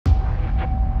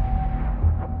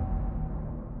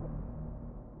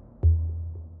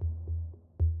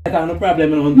I got no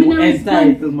problem on two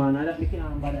entitled, man. I don't care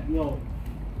about that, yo.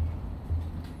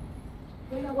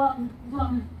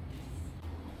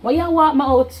 Why you walk me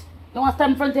out? You want to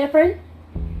stand in front of your friend?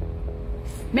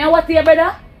 May I walk to your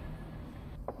brother?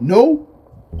 No.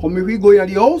 Come we go in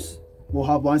the house, we'll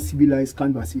have one civilized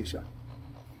conversation.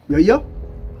 You hear?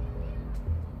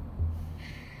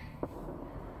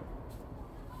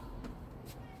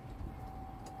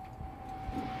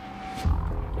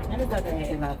 I don't got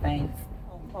any other things.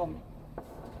 Come.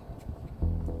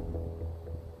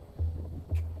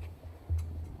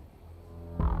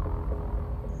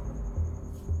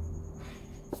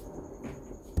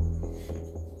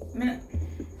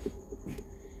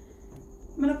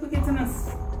 I'm gonna put it in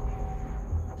us.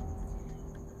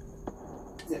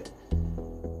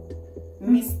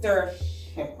 Mr.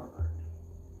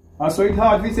 Shepherd. So it's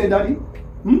hard to say, Daddy?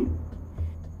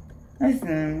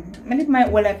 Listen, I live my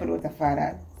whole life without a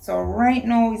father. So right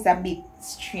now it's a bit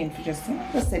strange for just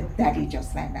say daddy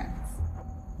just like that.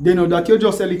 They know that you're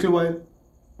just a little while.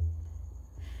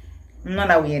 Not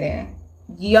that way there.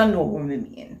 You know what I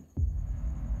mean.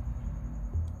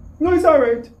 No, it's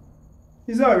alright.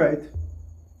 It's alright.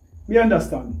 Me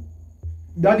understand.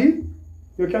 Daddy,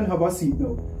 you can have a seat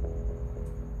now.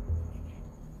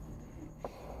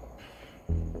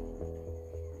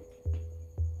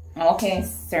 Okay,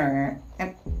 sir.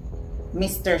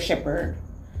 Mr. Shepherd.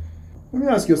 Let me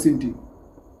ask you something.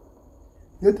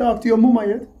 You talk to your mama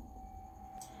yet?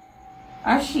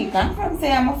 And she confirmed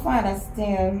say I'm a father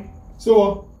still.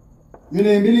 So, you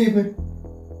didn't believe me?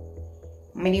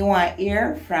 Me do want to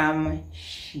hear from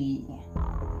she.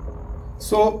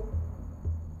 So,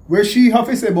 where she have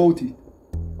to say about it?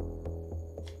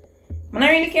 I don't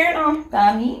really care now,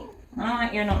 Tommy. I don't want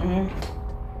to hear nothing.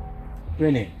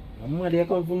 Renee, I'm going to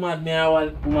come from mad me a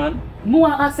woman. I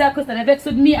want to ask you a question. You vex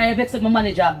with me or you vex with my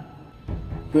manager?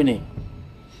 Renee,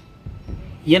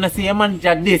 you know see your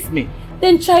manager diss me.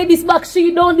 Then try this back so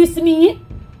you don't diss me.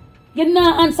 You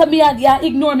not answer me and you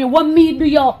ignore me. What me do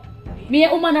you? Me a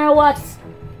woman or what?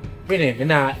 Renee, me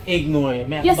not ignore you.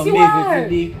 Yes, you are.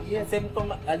 Yes, I'm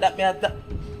come that me have to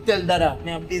tell Dada.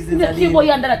 Me have business. I don't care about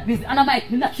you and that business. And I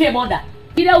might not care about that.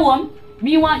 Either one,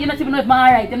 me want you not even know if I'm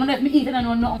alright. You don't know if me eat and I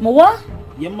don't know. My what?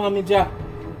 Your manager.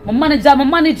 My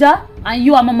manager, and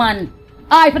you are my man.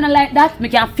 If you don't like that, me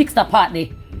can fix the part there.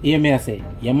 Hear me I say,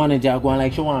 your manager going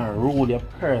like she want to rule your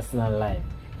personal life.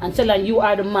 And tell her you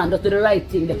are the man, just do the right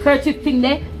thing. The kerchief thing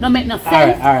there, don't make no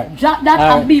sense. Alright. Drop that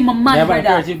and be my man, brother. You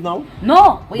have a kerchief now?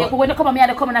 No. When you come at me,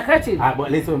 I come in a kerchief.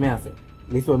 But listen what me I say.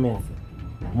 Listen what me I say.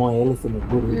 More you listen me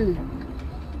good.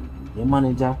 Your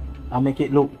manager, I make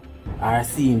it look, or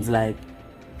seems like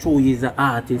through you as an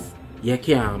artist, you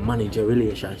can't manage a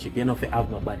relationship. You don't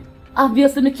have nobody.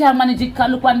 Obviously, me can't manage it.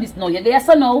 Can't look on this now. You there,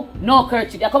 so now, no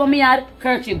kerchief. You come on me yard,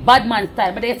 kerchief, bad man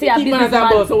style. But they say a business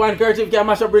man. So one kerchief can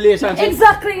mash up relationship.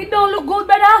 Exactly. It don't look good,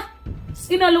 brother.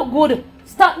 It don't look good.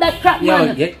 Stop that crap,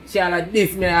 man. Yo, she like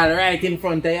this me right in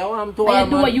front of you. I'm to and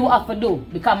you do what you have to do.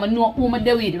 Because I know who I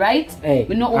do with, right? Hey,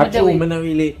 we know who I do with. I don't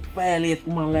really violate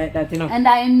woman like that, you know. And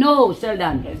I know,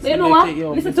 Sheldon. So you know what?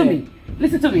 Listen to me.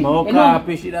 Listen to me. You know,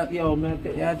 listen to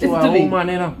me. Woman,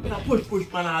 you know.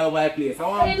 Push man all over the place. I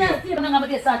want to hold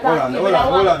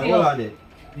on there.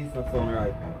 This not sound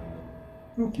right.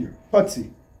 Look here,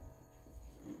 Patsy.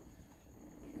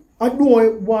 I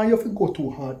don't want you to go too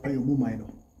hard by your mama, you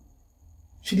know.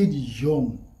 She did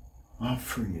young and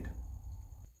afraid.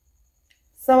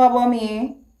 So about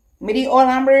me? Me the old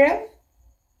and brave?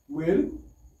 Well,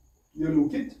 you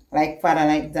look it. Like father,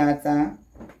 like daughter.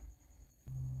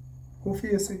 Go for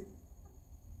you,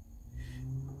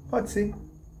 Patsy,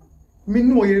 me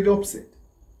know you're upset.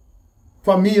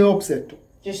 For me, you're upset too.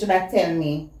 She should have tell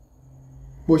me.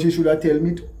 But she should have tell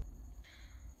me too.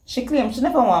 She claims she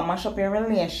never want to mash up your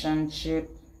relationship.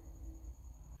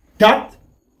 That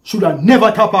should have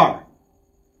never tap her.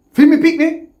 Feel me pick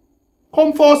me?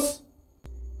 Come first.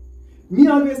 Me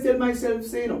always tell myself,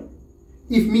 say no.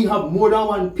 If me have more than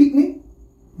one pick me,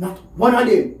 not one of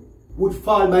them would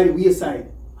fall by the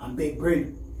wayside and beg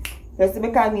bread. Just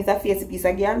because me is a face piece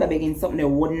of girl that begging something that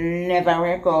would never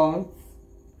work out.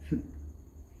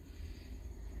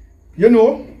 You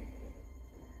know,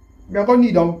 I'm going to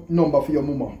need a number for your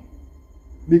mama.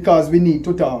 Because we need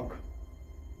to talk.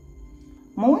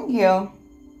 More girl.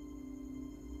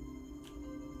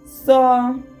 So,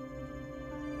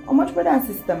 how much brother and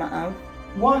sister I have?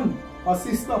 One, a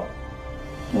sister.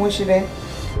 Where's she there?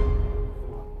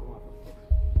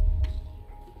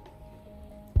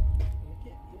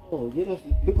 Oh, you just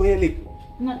look where you live.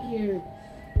 Not here.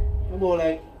 I'm more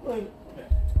like,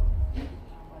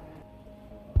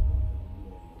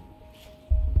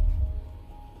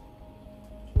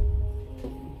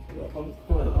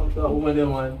 Over there,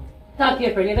 man. Talk to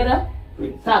your friend, you got that?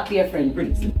 Prince. Talk to your friend.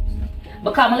 Prince.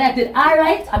 Because my life did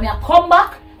alright, and I come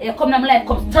back, and you come to my life,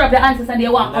 come stir up your answers, and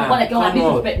you want to come back like you want to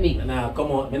disrespect me. Nah,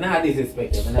 come on. I'm not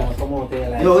disrespect you. I'm come out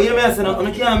there like... Yo, you know what I'm saying?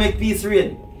 I can't make peace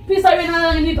rain. Peace are in,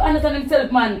 and you need to understand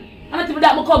himself, man. I'm not even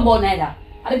that my combo neither.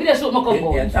 I did shoot my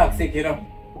combo. You're toxic, you know.